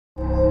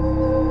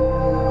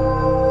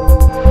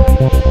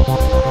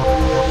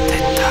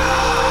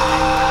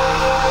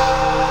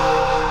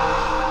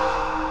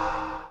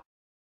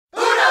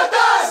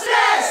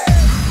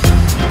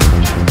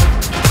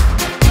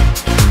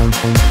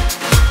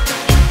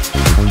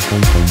My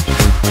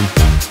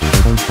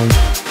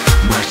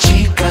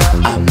chica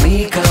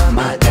amiga,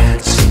 my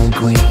dancing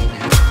queen,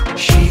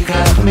 she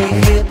got me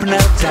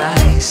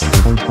hypnotized,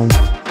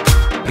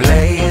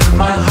 playing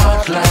my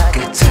heart like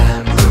a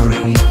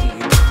tambourine.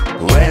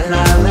 When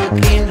I look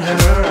in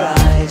her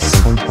eyes,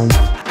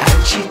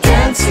 and she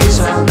dances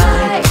all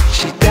night,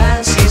 she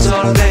dances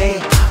all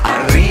day,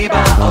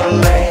 arriba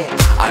ole,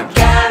 I'm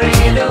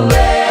carried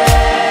away.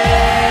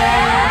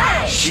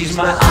 She's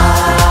my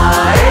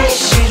eyes,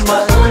 she's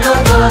my uno,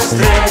 dos,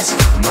 tres,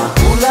 my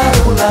hula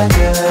hula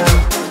girl.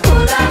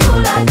 Hula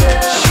hula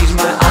girl. She's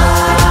my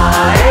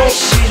eyes,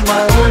 she's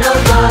my uno,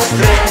 dos,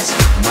 tres,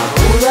 my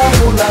hula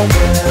hula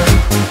girl.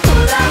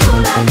 Hula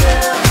hula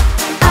girl.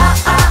 Ah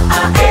ah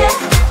ah eh,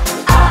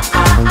 ah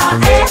ah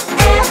ah eh.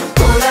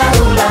 Hula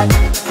hula,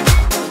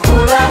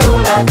 hula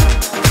hula.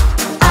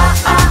 Ah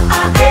ah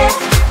ah eh,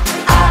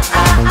 ah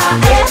ah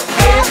ah eh.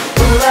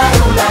 Hula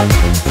hula,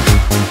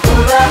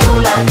 hula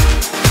hula.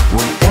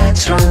 We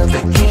dance round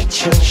the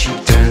kitchen, she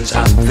turns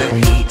up the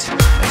heat,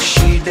 and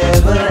she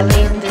devil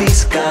in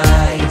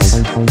disguise.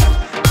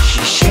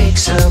 She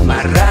shakes her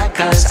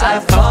maracas, I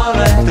fall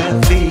at the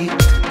feet.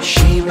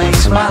 She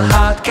makes my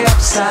heart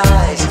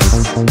capsize,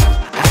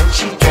 and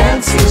she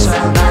dances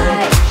all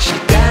night, she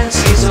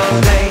dances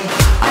all day,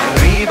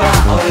 arriba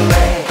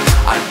ole,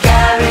 I'm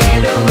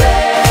carried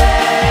away.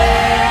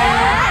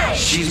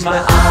 She's my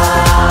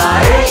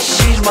eyes,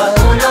 she's my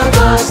uno,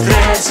 dos,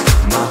 tres,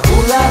 my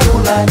hula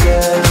hula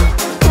girl.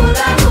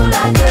 Hula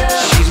hula girl.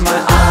 She's my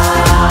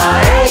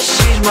eyes,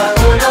 she's my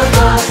uno,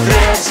 dos,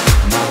 tres,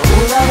 my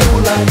hula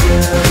hula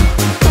girl.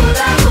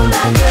 Hula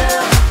hula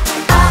girl.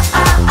 Ah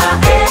ah ah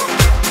eh,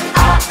 ah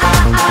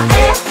ah ah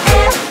eh.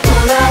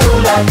 Hula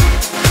hula,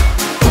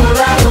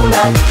 hula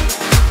hula.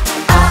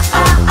 Ah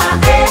ah ah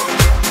eh,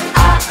 ah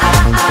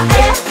ah ah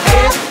eh.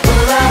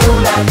 Hula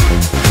hula,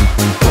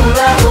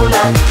 hula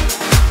hula.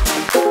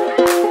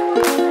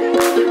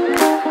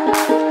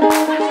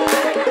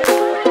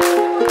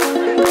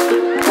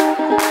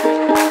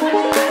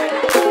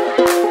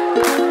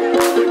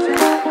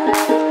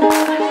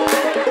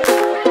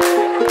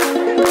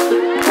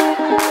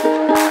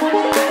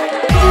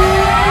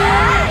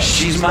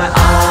 She's my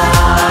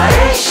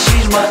eyes,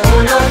 she's my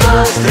uno,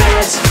 dos,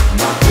 tres,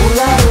 my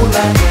hula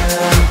hula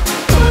girl.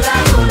 Hula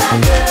hula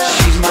girl.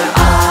 She's my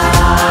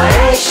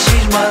eyes,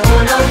 she's my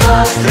uno,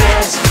 dos,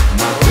 tres,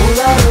 my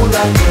hula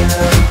hula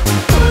girl.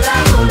 Hula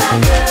hula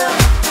girl.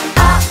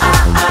 Ah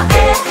ah ah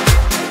eh,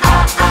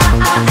 ah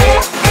ah ah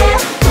eh.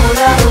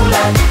 Hula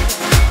hula,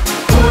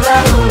 hula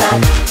hula.